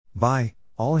By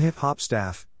All Hip Hop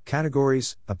Staff,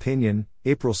 Categories, Opinion,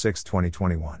 April 6,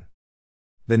 2021.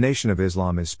 The Nation of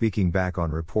Islam is speaking back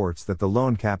on reports that the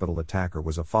lone Capitol attacker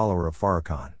was a follower of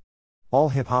Farrakhan. All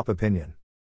Hip Hop Opinion.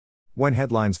 When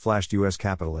headlines flashed US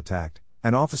Capitol attacked,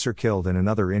 an officer killed and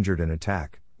another injured in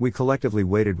attack, we collectively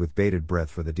waited with bated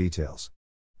breath for the details.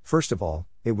 First of all,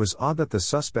 it was odd that the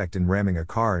suspect in ramming a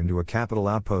car into a Capitol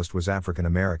outpost was African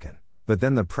American, but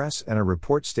then the press and a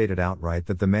report stated outright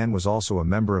that the man was also a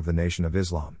member of the Nation of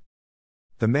Islam.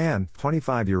 The man,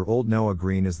 25-year-old Noah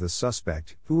Green, is the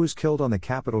suspect, who was killed on the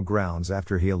Capitol grounds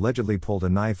after he allegedly pulled a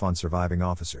knife on surviving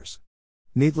officers.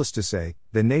 Needless to say,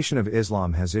 the Nation of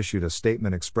Islam has issued a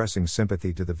statement expressing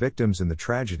sympathy to the victims in the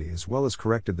tragedy as well as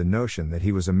corrected the notion that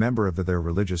he was a member of their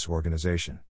religious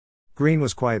organization. Green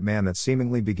was a quiet man that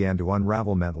seemingly began to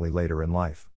unravel mentally later in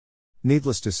life.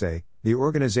 Needless to say, the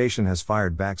organization has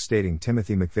fired back stating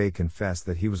Timothy McVeigh confessed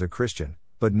that he was a Christian,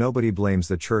 but nobody blames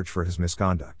the church for his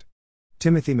misconduct.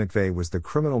 Timothy McVeigh was the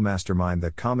criminal mastermind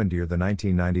that commandeered the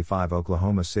 1995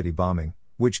 Oklahoma City bombing,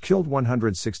 which killed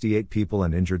 168 people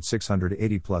and injured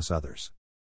 680 plus others.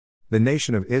 The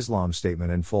Nation of Islam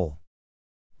statement in full.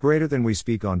 Greater than we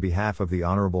speak on behalf of the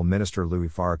Honorable Minister Louis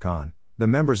Farrakhan, the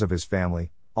members of his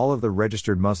family, all of the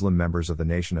registered Muslim members of the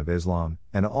Nation of Islam,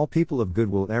 and all people of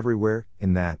goodwill everywhere,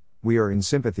 in that, we are in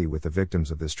sympathy with the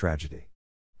victims of this tragedy.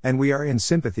 And we are in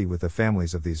sympathy with the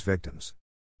families of these victims.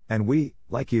 And we,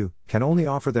 like you, can only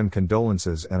offer them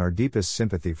condolences and our deepest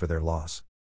sympathy for their loss.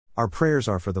 Our prayers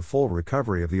are for the full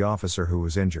recovery of the officer who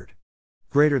was injured.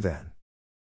 Greater than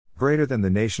the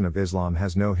Nation of Islam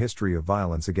has no history of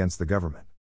violence against the government.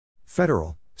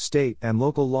 Federal, state, and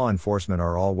local law enforcement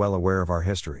are all well aware of our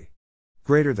history.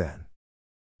 Greater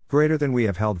than we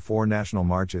have held 4 national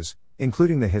marches,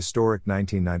 including the historic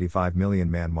 1995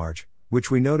 Million Man March, which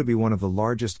we know to be one of the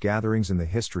largest gatherings in the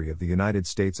history of the United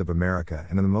States of America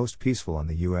and the most peaceful on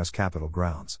the U.S. Capitol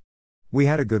grounds. We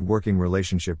had a good working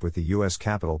relationship with the U.S.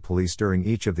 Capitol Police during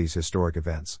each of these historic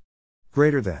events.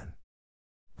 Greater than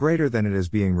it is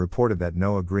being reported that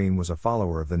Noah Green was a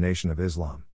follower of the Nation of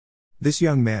Islam. This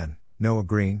young man, Noah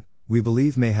Green, we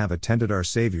believe may have attended our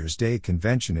Savior's Day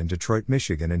convention in Detroit,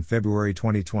 Michigan in February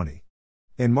 2020.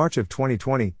 In March of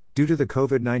 2020, due to the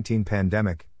COVID-19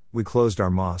 pandemic, we closed our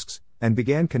mosques and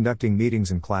began conducting meetings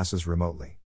and classes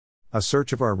remotely. A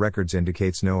search of our records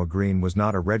indicates Noah Green was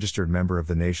not a registered member of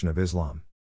the Nation of Islam.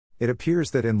 It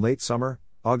appears that in late summer,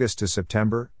 August to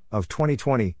September, of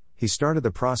 2020, he started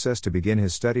the process to begin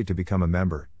his study to become a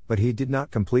member, but he did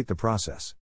not complete the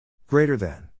process. Greater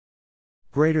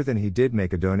than he did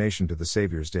make a donation to the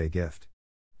Savior's Day gift.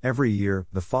 Every year,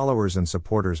 the followers and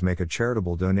supporters make a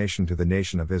charitable donation to the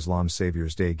Nation of Islam's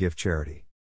Savior's Day gift charity.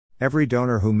 Every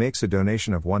donor who makes a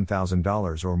donation of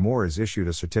 $1,000 or more is issued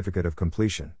a certificate of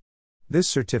completion. This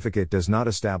certificate does not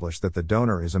establish that the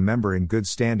donor is a member in good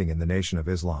standing in the Nation of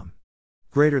Islam.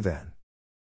 Greater than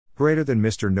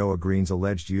Mr. Noah Green's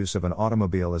alleged use of an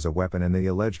automobile as a weapon and the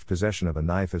alleged possession of a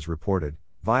knife as reported,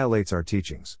 violates our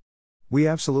teachings. We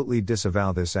absolutely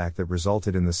disavow this act that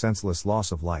resulted in the senseless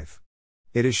loss of life.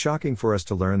 It is shocking for us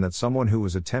to learn that someone who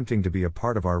was attempting to be a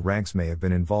part of our ranks may have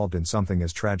been involved in something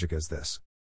as tragic as this.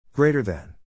 Greater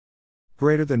than,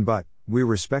 but, we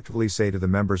respectfully say to the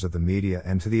members of the media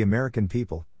and to the American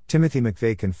people, Timothy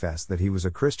McVeigh confessed that he was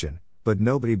a Christian, but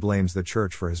nobody blames the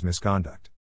church for his misconduct.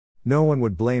 No one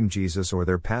would blame Jesus or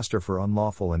their pastor for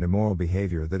unlawful and immoral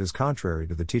behavior that is contrary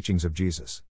to the teachings of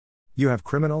Jesus. You have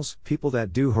criminals, people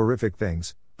that do horrific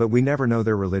things, but we never know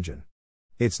their religion.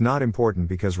 It's not important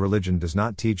because religion does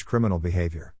not teach criminal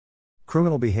behavior.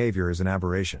 Criminal behavior is an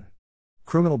aberration.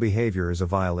 Criminal behavior is a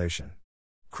violation.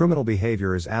 Criminal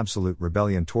behavior is absolute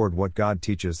rebellion toward what God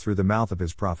teaches through the mouth of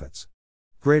His prophets.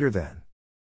 Greater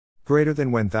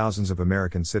than when thousands of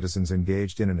American citizens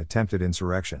engaged in an attempted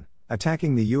insurrection,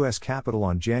 attacking the U.S. Capitol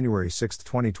on January 6,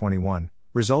 2021,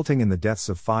 resulting in the deaths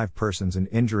of 5 persons and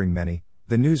injuring many,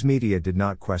 the news media did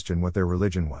not question what their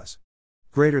religion was.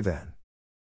 Greater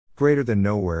than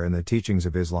nowhere in the teachings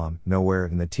of Islam, nowhere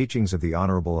in the teachings of the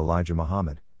Honorable Elijah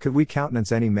Muhammad, could we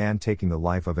countenance any man taking the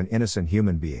life of an innocent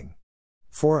human being.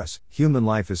 For us, human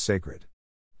life is sacred.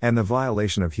 And the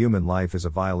violation of human life is a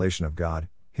violation of God,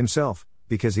 Himself,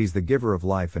 because He's the giver of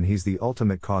life and He's the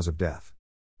ultimate cause of death.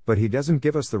 But He doesn't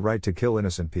give us the right to kill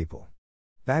innocent people.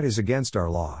 That is against our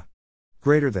law.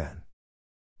 Greater than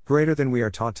we are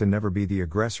taught to never be the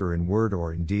aggressor in word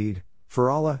or in deed, for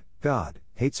Allah, God,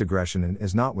 hates aggression and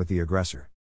is not with the aggressor.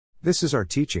 This is our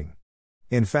teaching.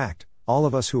 In fact, all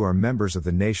of us who are members of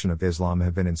the Nation of Islam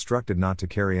have been instructed not to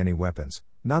carry any weapons,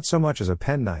 not so much as a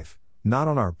penknife, not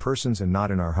on our persons and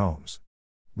not in our homes.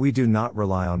 We do not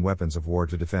rely on weapons of war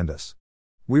to defend us.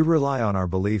 We rely on our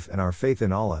belief and our faith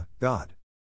in Allah, God.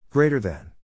 Greater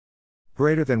than.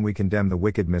 Greater than we condemn the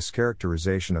wicked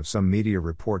mischaracterization of some media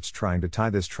reports trying to tie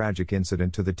this tragic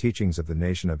incident to the teachings of the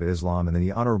Nation of Islam and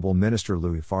the Honorable Minister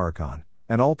Louis Farrakhan,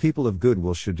 and all people of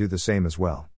goodwill should do the same as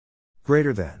well.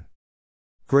 Greater than.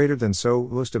 Greater than so,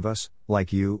 most of us,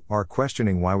 like you, are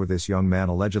questioning why would this young man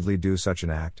allegedly do such an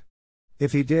act?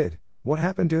 If he did, what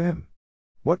happened to him?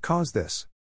 What caused this?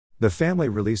 The family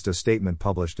released a statement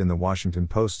published in the Washington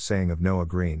Post saying of Noah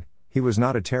Green, he was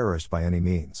not a terrorist by any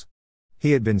means.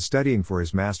 He had been studying for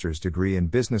his master's degree in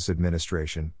business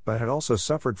administration, but had also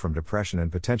suffered from depression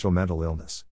and potential mental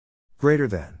illness. Greater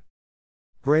than.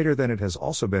 Greater than it has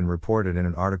also been reported in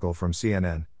an article from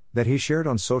CNN, that he shared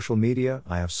on social media,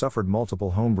 I have suffered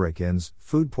multiple home break-ins,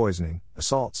 food poisoning,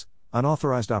 assaults,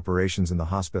 unauthorized operations in the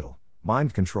hospital,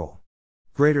 mind control.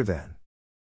 Greater than.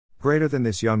 Greater than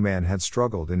this young man had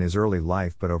struggled in his early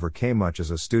life but overcame much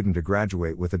as a student to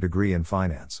graduate with a degree in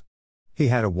finance. He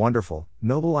had a wonderful,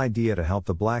 noble idea to help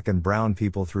the black and brown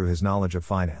people through his knowledge of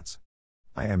finance.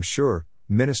 I am sure,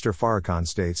 Minister Farrakhan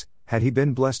states, had he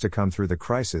been blessed to come through the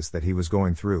crisis that he was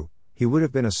going through, he would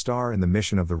have been a star in the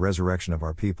mission of the resurrection of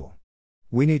our people.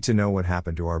 We need to know what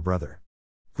happened to our brother.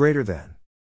 Greater than.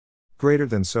 Greater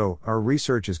than so, our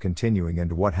research is continuing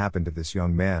into what happened to this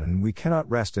young man, and we cannot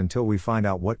rest until we find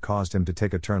out what caused him to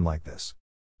take a turn like this.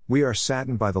 We are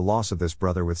saddened by the loss of this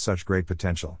brother with such great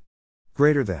potential.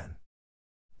 Greater than.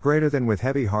 Greater than with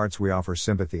heavy hearts we offer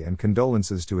sympathy and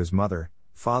condolences to his mother,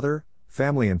 father,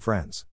 family and friends.